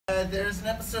there's an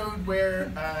episode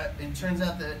where it turns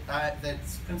out that that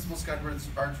Principal Scudworth's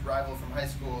arch rival from high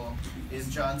school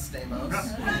is John Stamos.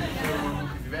 Who,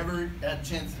 if you've ever had a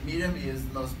chance to meet him, he is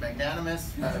the most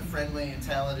magnanimous, friendly, and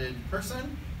talented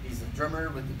person. He's a drummer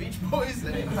with the Beach Boys,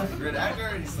 and he's a good actor,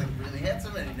 and he's like really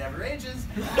handsome, and he never ages.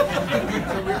 So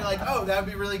we were like, oh, that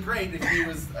would be really great if he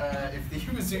was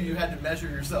who you had to measure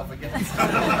yourself against.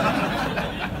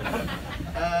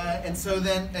 And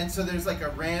so there's like a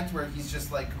rant where he's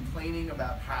just like complaining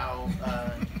about how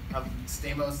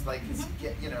Stamos like he's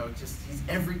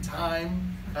every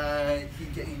time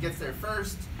he gets there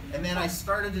first. And then I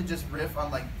started to just riff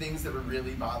on like things that were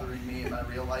really bothering me in my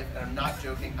real life, and I'm not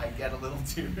joking, I get a little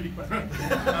teary.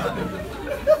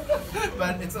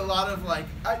 But it's a lot of like,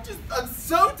 I'm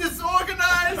so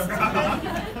disorganized,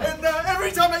 and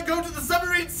every time I go to the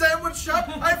submarine sandwich shop,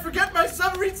 I forget my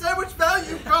submarine sandwich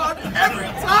value card every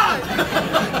time.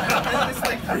 And it's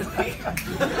like really,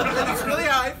 and it's really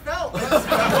how I felt.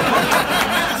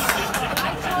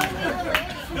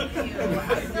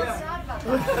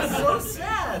 I'm so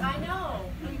sad. I know.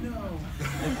 I know.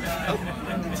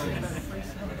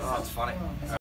 Oh, it's funny.